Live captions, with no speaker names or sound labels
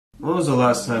When was the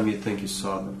last time you think you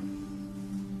saw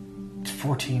them?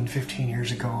 14, 15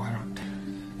 years ago.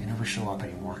 They never show up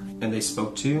anymore. And they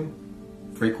spoke to you?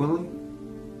 Frequently?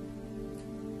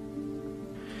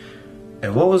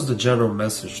 And what was the general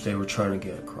message they were trying to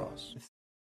get across?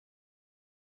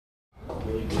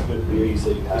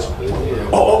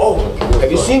 Oh!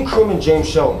 Have you seen crewman James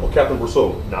Shelton? Well, Captain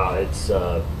Brousseau. Nah, it's,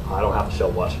 I don't have to show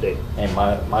watch today. Ain't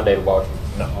my day to watch.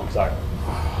 No, I'm sorry.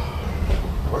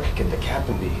 Where could the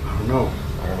captain be? I don't know.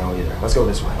 I don't know either. Let's go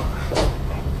this way.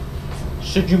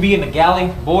 Should you be in the galley,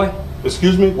 boy?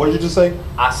 Excuse me, what did you just say?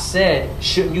 I said,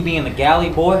 shouldn't you be in the galley,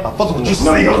 boy? I thought you just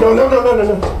No, said.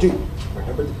 no. Dude,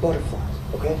 remember the butterflies,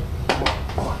 okay?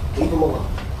 Come on. Leave them alone.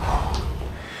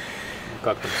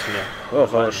 Как там с ним? О,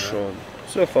 хорошо.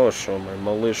 Все хорошо, мой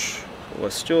малыш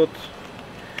растет.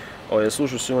 О, я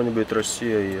слушаю, сегодня будет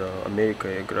Россия и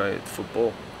Америка играет в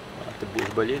футбол. А ты будешь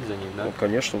болеть за них, да? Ну,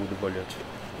 конечно, буду болеть.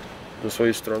 За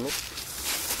свою страну.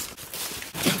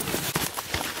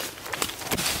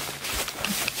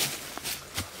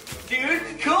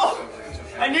 Dude, cool!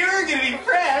 I knew we were gonna be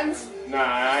friends! Nah,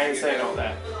 I ain't saying all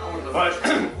that. But,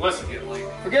 listen,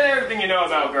 forget everything you know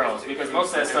about girls, because most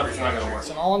of that stuff is not gonna work.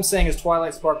 So all I'm saying is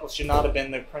Twilight Sparkle should not have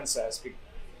been the princess.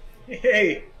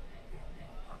 Hey!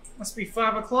 Must be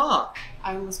 5 o'clock.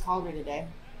 I almost called her today.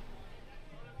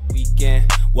 Weekend,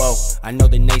 whoa, I know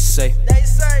they naysay.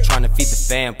 Trying to feed the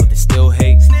fam, but they still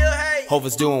hate.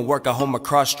 Hova's doing work, I hold my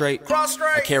cross straight.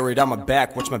 I carry it on my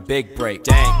back, watch my big break.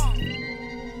 Dang.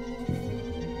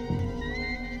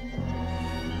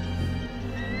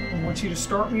 I want you to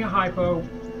start me a hypo,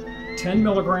 10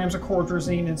 milligrams of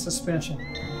cordrazine in suspension.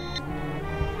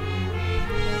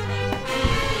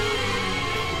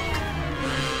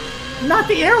 Not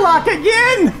the airlock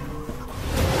again!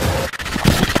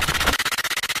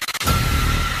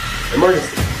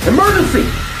 Emergency!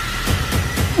 Emergency!